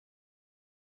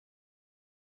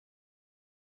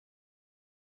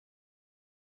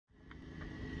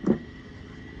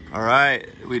All right,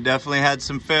 we definitely had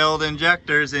some failed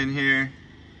injectors in here.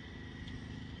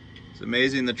 It's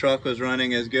amazing the truck was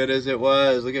running as good as it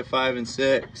was. Look at 5 and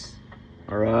 6.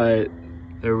 All right,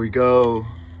 there we go.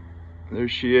 There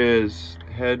she is,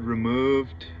 head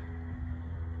removed.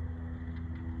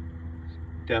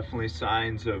 Definitely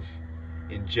signs of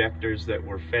injectors that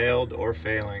were failed or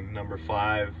failing. Number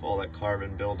 5, all that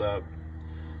carbon buildup,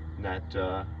 and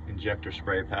that injector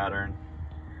spray pattern.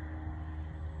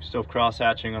 Still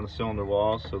cross-hatching on the cylinder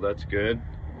wall, so that's good.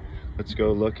 Let's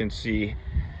go look and see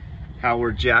how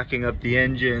we're jacking up the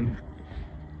engine.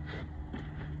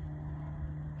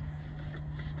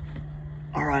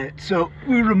 All right, so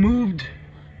we removed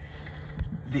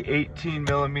the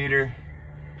 18mm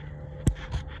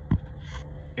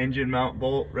engine mount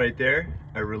bolt right there.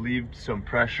 I relieved some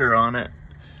pressure on it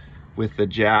with the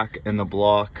jack and the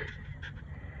block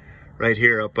right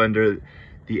here up under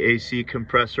the AC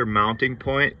compressor mounting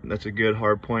point. That's a good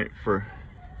hard point for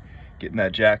getting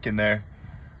that jack in there.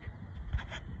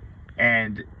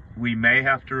 And we may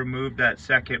have to remove that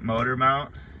second motor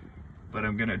mount, but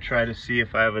I'm gonna try to see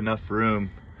if I have enough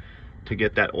room to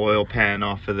get that oil pan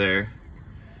off of there,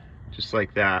 just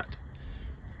like that.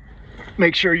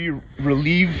 Make sure you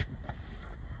relieve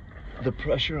the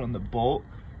pressure on the bolt,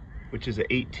 which is an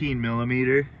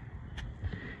 18mm.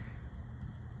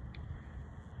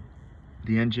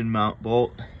 The engine mount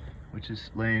bolt, which is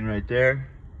laying right there.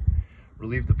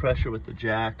 Relieve the pressure with the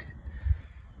jack,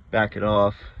 back it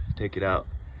off, take it out.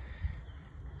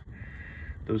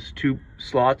 Those 2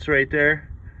 slots right there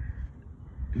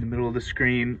in the middle of the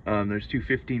screen, there's 2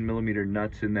 15mm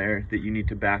nuts in there that you need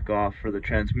to back off for the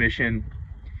transmission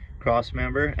cross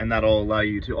member, and that'll allow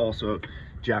you to also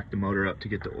jack the motor up to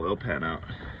get the oil pan out.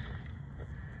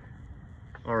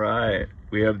 All right,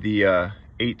 we have the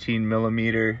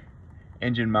 18mm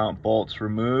engine mount bolts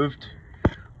removed.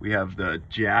 We have the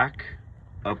jack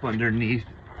up underneath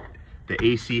the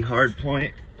AC hard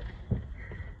point,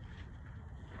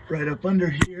 right up under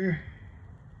here.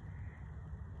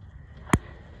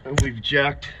 And we've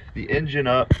jacked the engine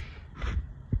up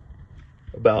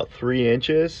about 3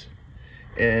 inches.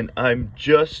 And I'm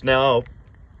just now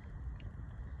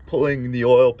pulling the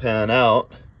oil pan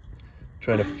out,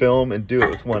 trying to film and do it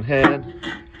with one hand.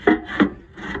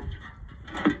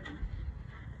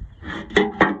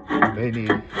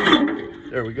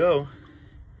 There we go.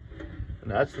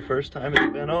 And that's the first time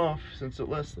it's been off since it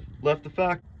left the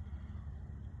factory.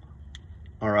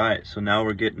 All right, so now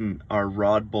we're getting our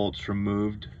rod bolts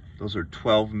removed. Those are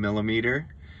 12mm.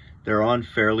 They're on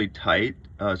fairly tight,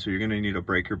 so you're gonna need a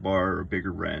breaker bar or a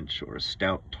bigger wrench or a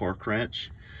stout torque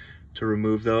wrench to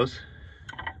remove those.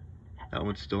 That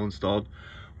one's still installed.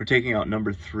 We're taking out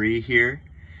number 3 here,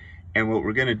 and what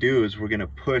we're gonna do is we're gonna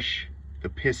push the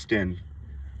piston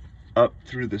up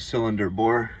through the cylinder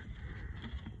bore,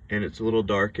 and it's a little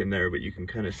dark in there, but you can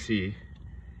kind of see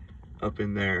up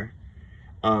in there.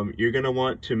 You're gonna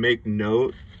want to make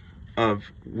note of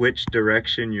which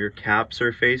direction your caps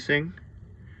are facing.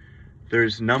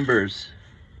 There's numbers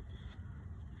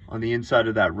on the inside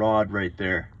of that rod right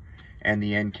there and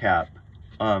the end cap,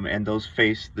 and those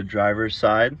face the driver's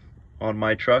side on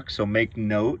my truck, so make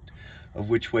note of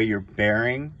which way your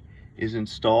bearing is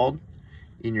installed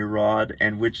in your rod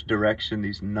and which direction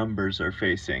these numbers are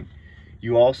facing.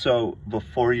 You also,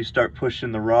 before you start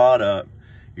pushing the rod up,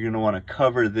 you're gonna wanna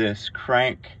cover this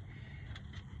crank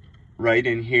right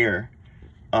in here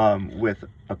with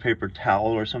a paper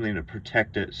towel or something to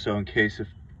protect it, so in case if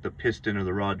the piston or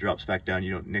the rod drops back down,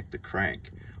 you don't nick the crank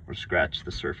or scratch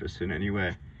the surface in any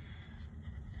way.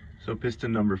 So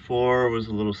piston number 4 was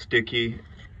a little sticky.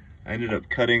 I ended up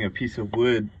cutting a piece of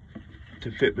wood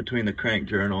to fit between the crank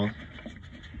journals,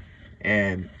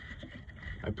 and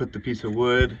I put the piece of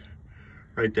wood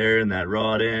right there in that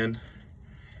rod end,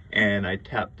 and I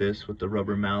tapped this with the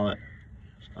rubber mallet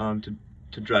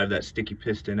to drive that sticky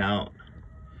piston out.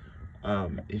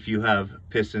 If you have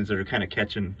pistons that are kind of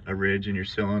catching a ridge in your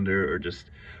cylinder or just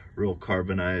real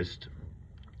carbonized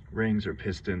rings or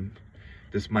piston,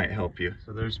 this might help you.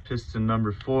 So there's piston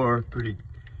number 4, pretty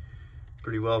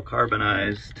well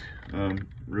carbonized,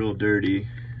 real dirty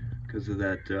because of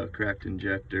that cracked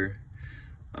injector.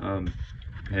 I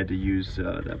had to use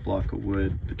that block of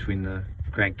wood between the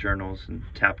crank journals and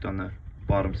tapped on the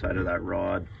bottom side of that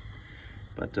rod.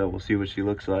 But we'll see what she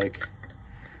looks like.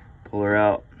 Pull her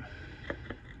out.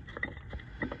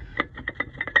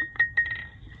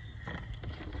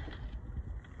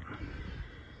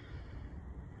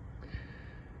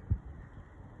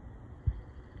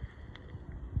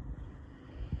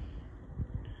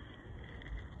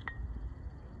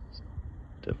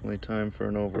 Definitely time for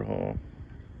an overhaul.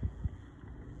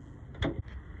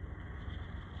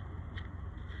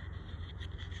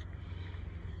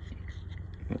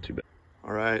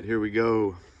 right, here we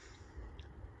go.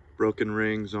 Broken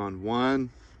rings on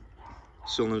 1,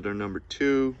 cylinder number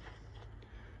 2,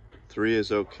 3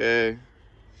 is okay,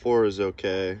 4 is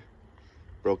okay,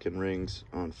 broken rings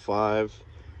on 5,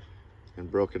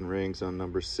 and broken rings on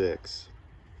number 6.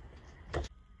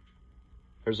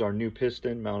 Here's our new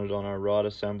piston mounted on our rod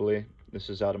assembly. This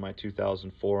is out of my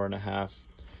 2004.5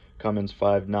 Cummins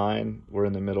 5.9. We're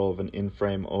in the middle of an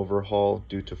in-frame overhaul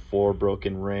due to 4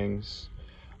 broken rings.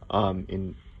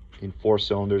 In 4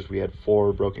 cylinders, we had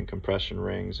 4 broken compression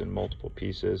rings in multiple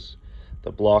pieces.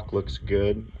 The block looks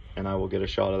good, and I will get a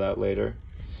shot of that later.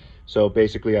 So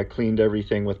basically, I cleaned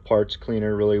everything with parts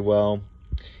cleaner really well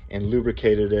and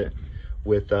lubricated it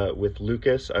with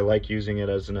Lucas. I like using it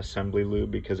as an assembly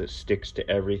lube because it sticks to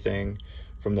everything,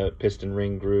 from the piston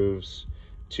ring grooves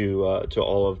to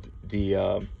all of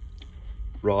the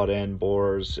rod end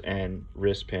bores and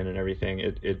wrist pin and everything.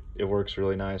 It works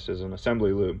really nice as an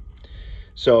assembly lube.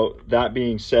 So that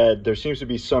being said, there seems to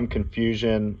be some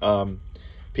confusion,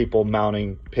 people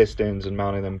mounting pistons and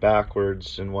mounting them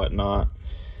backwards and whatnot.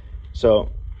 So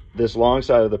this long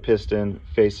side of the piston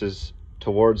faces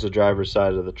towards the driver's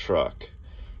side of the truck.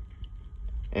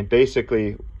 And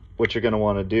basically what you're going to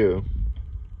want to do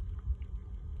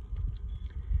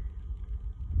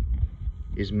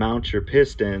is mount your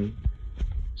piston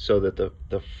so that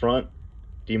the front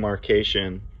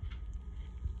demarcation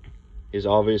is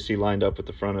obviously lined up with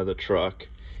the front of the truck,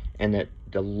 and that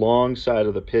the long side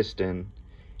of the piston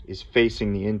is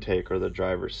facing the intake or the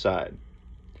driver's side.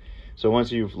 So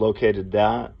once you've located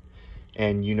that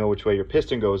and you know which way your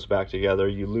piston goes back together,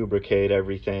 you lubricate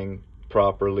everything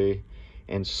properly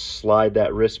and slide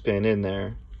that wrist pin in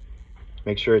there.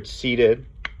 Make sure it's seated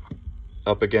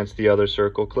up against the other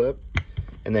circle clip,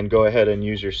 and then go ahead and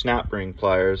use your snap ring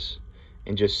pliers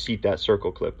and just seat that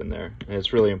circle clip in there. And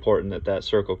it's really important that that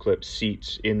circle clip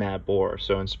seats in that bore,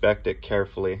 so inspect it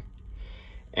carefully.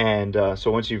 And so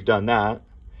once you've done that,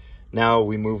 now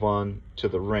we move on to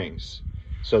the rings.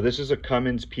 So this is a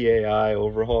Cummins PAI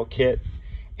overhaul kit,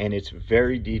 and it's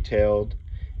very detailed,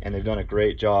 and they've done a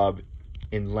great job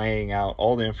in laying out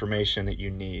all the information that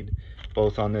you need,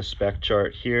 both on this spec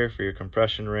chart here for your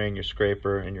compression ring, your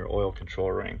scraper, and your oil control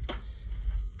ring.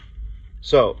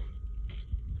 So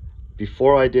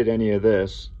before I did any of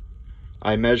this,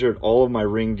 I measured all of my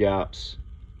ring gaps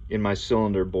in my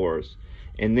cylinder bores,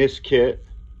 and this kit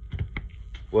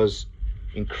was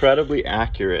incredibly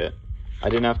accurate. I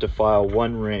didn't have to file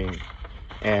one ring,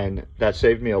 and that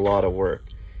saved me a lot of work.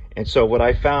 And so what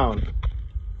I found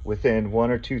within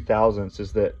 1 or 2 thousandths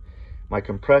is that my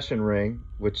compression ring,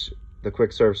 which the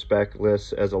quick serve spec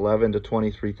lists as 11 to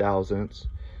 23 thousandths,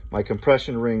 my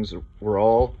compression rings were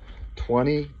all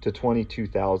 20 to 22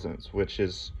 thousandths, which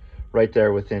is right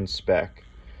there within spec.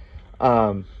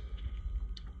 Our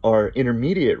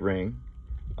intermediate ring,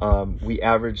 we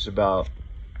averaged about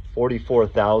 44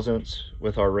 thousandths,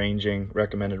 with our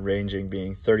recommended ranging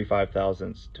being 35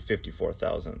 thousandths to 54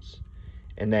 thousandths.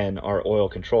 And then our oil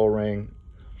control ring,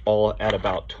 all at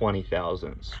about 20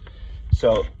 thousandths.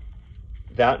 So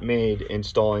that made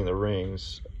installing the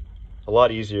rings a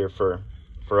lot easier for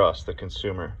us, the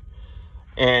consumer.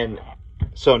 And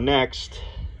so next,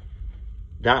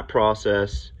 that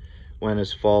process went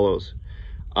as follows.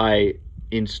 I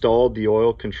installed the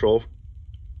oil control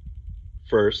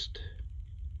first.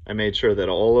 I made sure that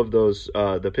all of those,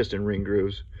 the piston ring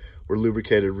grooves were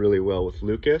lubricated really well with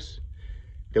Lucas.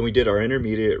 Then we did our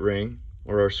intermediate ring,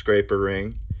 or our scraper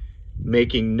ring,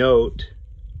 making note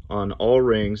on all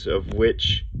rings of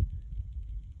which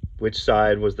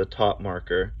side was the top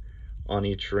marker on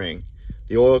each ring.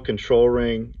 The oil control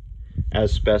ring,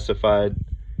 as specified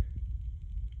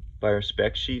by our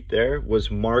spec sheet there,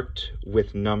 was marked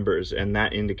with numbers, and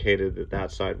that indicated that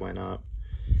that side went up.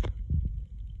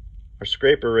 Our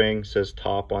scraper ring says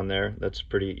top on there. That's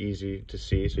pretty easy to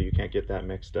see, so you can't get that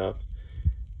mixed up.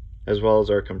 As well as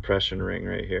our compression ring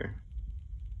right here.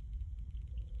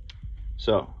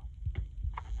 So,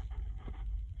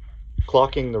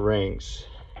 clocking the rings.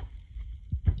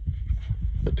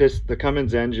 The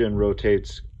Cummins engine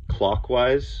rotates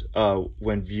clockwise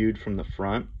when viewed from the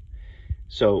front.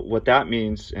 So what that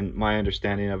means, and my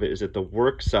understanding of it, is that the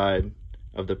work side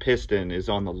of the piston is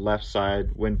on the left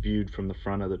side when viewed from the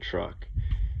front of the truck.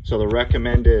 So the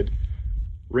recommended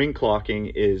ring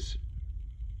clocking is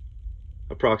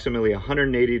approximately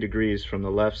 180 degrees from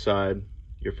the left side,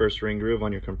 your first ring groove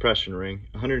on your compression ring,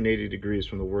 180 degrees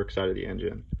from the work side of the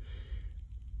engine.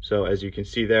 So as you can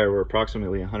see there, we're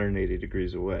approximately 180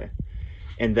 degrees away.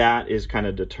 And that is kind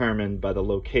of determined by the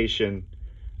location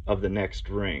of the next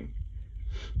ring.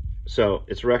 So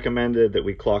it's recommended that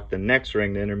we clock the next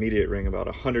ring, the intermediate ring, about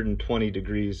 120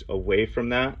 degrees away from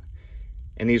that.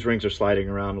 And these rings are sliding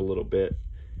around a little bit,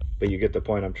 but you get the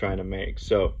point I'm trying to make.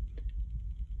 So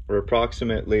we're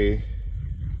approximately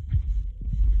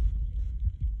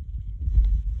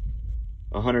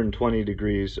 120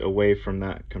 degrees away from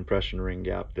that compression ring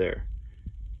gap there.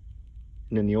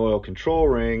 And then the oil control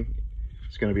ring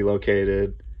is going to be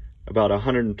located about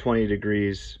 120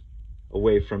 degrees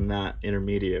away from that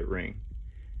intermediate ring.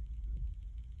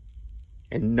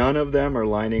 And none of them are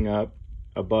lining up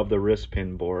above the wrist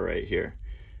pin bore right here.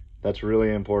 That's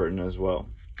really important as well.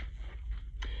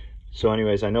 So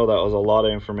anyways, I know that was a lot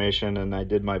of information and I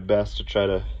did my best to try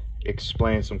to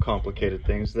explain some complicated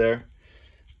things there.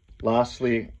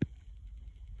 Lastly,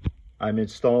 I'm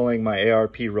installing my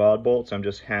ARP rod bolts. I'm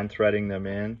just hand threading them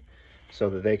in so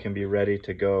that they can be ready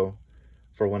to go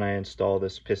for when I install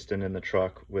this piston in the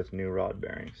truck with new rod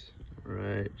bearings. All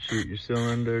right, shoot your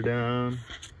cylinder down.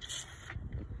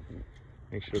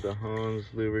 Make sure the hone's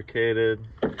lubricated.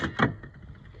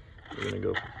 We're gonna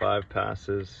go for 5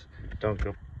 passes. Don't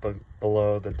go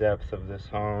below the depth of this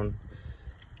hone.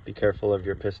 Be careful of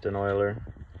your piston oiler.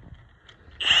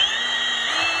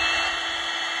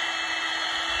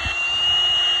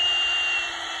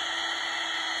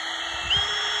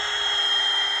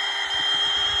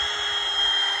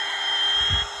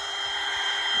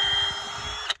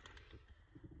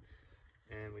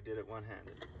 And we did it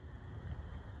one-handed.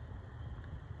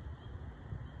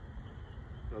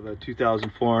 So the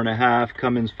 2004.5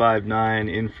 Cummins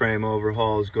 5.9 in-frame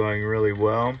overhaul is going really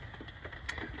well.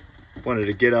 Wanted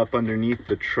to get up underneath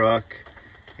the truck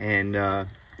and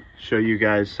show you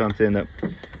guys something that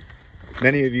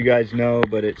many of you guys know,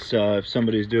 but it's if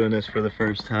somebody's doing this for the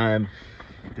first time,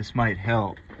 this might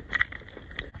help.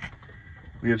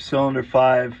 We have cylinder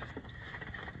 5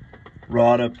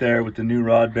 rod up there with the new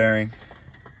rod bearing,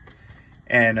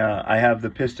 and I have the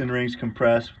piston rings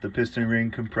compressed with the piston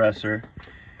ring compressor,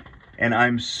 and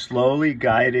I'm slowly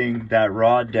guiding that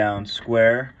rod down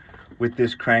square with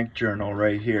this crank journal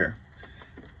right here.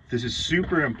 This is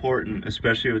super important,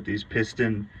 especially with these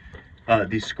piston,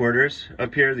 these squirters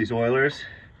up here, these oilers,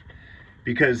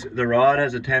 because the rod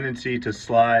has a tendency to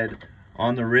slide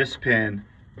on the wrist pin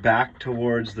back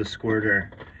towards the squirter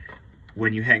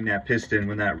when you hang that piston,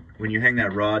 when you hang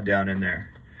that rod down in there.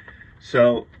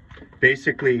 So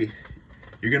basically,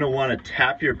 you're gonna wanna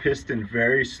tap your piston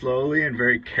very slowly and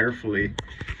very carefully.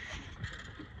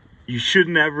 You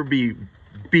shouldn't ever be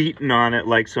beating on it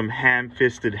like some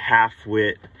ham-fisted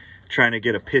half-wit trying to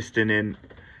get a piston in,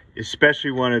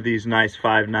 especially one of these nice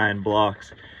 5.9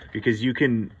 blocks, because you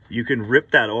can rip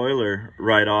that oiler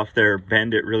right off there,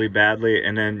 bend it really badly,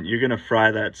 and then you're gonna fry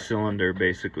that cylinder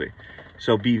basically.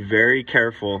 So be very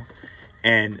careful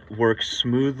and work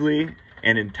smoothly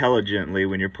and intelligently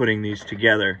when you're putting these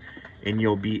together, and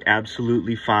you'll be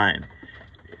absolutely fine.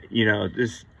 You know,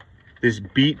 this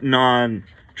beating on,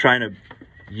 trying to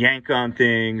yank on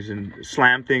things and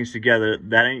slam things together,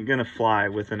 that ain't gonna fly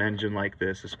with an engine like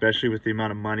this, especially with the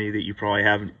amount of money that you probably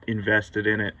haven't invested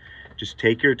in it. Just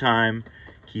take your time,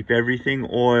 keep everything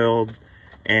oiled,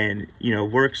 and you know,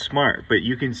 work smart. But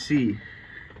you can see,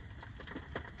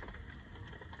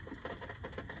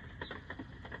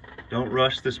 don't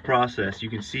rush this process. You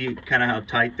can see kind of how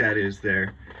tight that is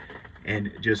there,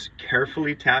 and just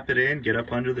carefully tap it in, get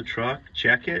up under the truck,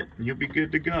 check it, and you'll be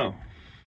good to go.